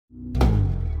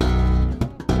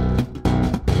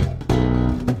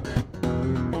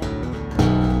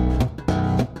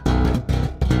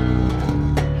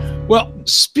Well,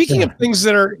 speaking of things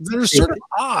that are sort of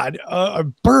odd, a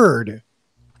bird.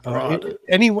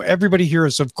 Everybody here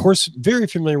is, of course, very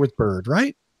familiar with Bird,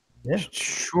 right? Yeah,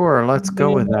 sure. Let's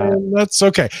go with that. That's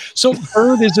okay. So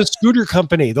Bird is a scooter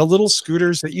company, the little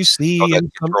scooters that you see in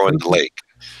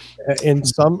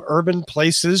some urban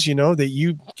places, that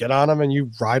you get on them and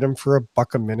you ride them for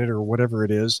 $1 a minute or whatever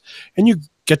it is. And you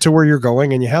get to where you're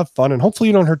going and you have fun and hopefully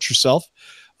you don't hurt yourself.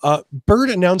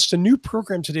 Bird announced a new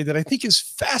program today that I think is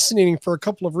fascinating for a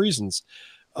couple of reasons.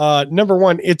 Number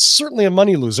one, it's certainly a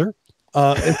money loser.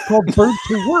 It's called Bird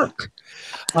to Work.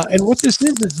 And what this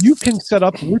is you can set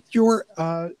up with your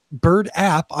Bird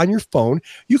app on your phone.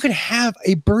 You can have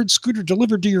a Bird scooter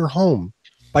delivered to your home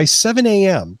by 7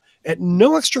 a.m. at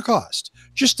no extra cost,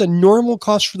 just a normal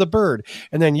cost for the Bird.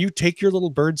 And then you take your little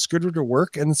Bird scooter to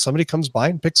work and somebody comes by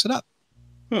and picks it up.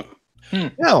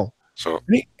 Now, so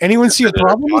anyone see a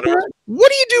problem with that?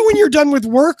 What do you do when you're done with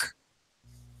work?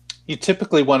 You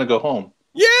typically want to go home.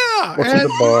 Yeah, go to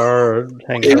the bar,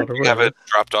 hang out. You have it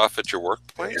dropped off at your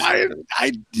workplace.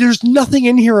 There's nothing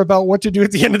in here about what to do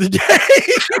at the end of the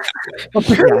day.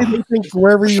 Apparently, they think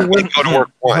wherever you work, go to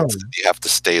work once, you have to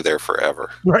stay there forever.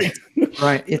 Right,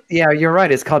 right. You're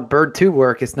right. It's called Bird to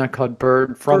Work. It's not called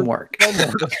Bird from Work.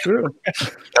 That's true.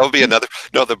 That will be another.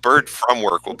 No, the Bird from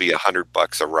Work will be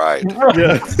 $100 a ride.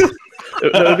 Yeah,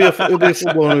 it'll be a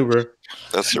full-blown Uber.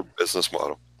 That's their business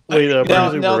model. Wait,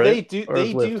 now they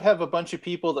do have a bunch of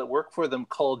people that work for them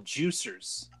called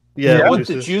juicers. Yeah, what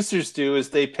the juicers do is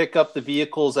they pick up the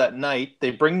vehicles at night,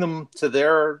 they bring them to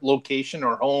their location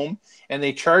or home, and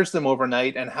they charge them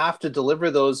overnight and have to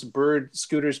deliver those Bird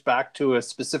scooters back to a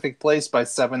specific place by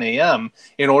 7 a.m.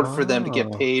 in order for them to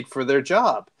get paid for their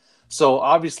job. So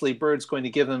obviously Bird's going to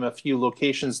give them a few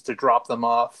locations to drop them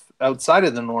off outside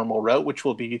of the normal route, which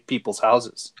will be people's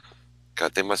houses.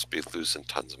 God, they must be losing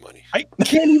tons of money. I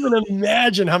can't even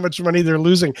imagine how much money they're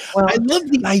losing. Well, I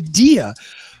love the idea,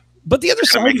 but the other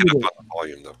side of it, on the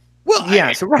volume, though. Well,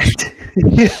 yeah, so right.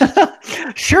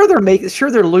 Sure,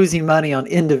 they're losing money on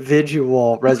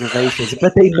individual reservations,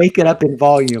 but they make it up in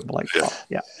volume.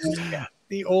 Yeah.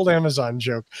 The old Amazon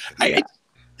joke.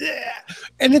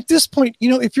 And at this point,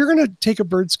 if you're going to take a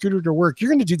Bird scooter to work, you're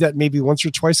going to do that maybe once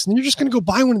or twice, and you're just going to go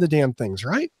buy one of the damn things,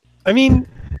 right? I mean,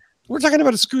 we're talking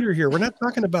about a scooter here. We're not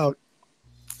talking about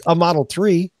a Model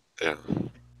 3. Yeah.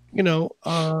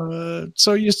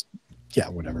 So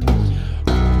whatever.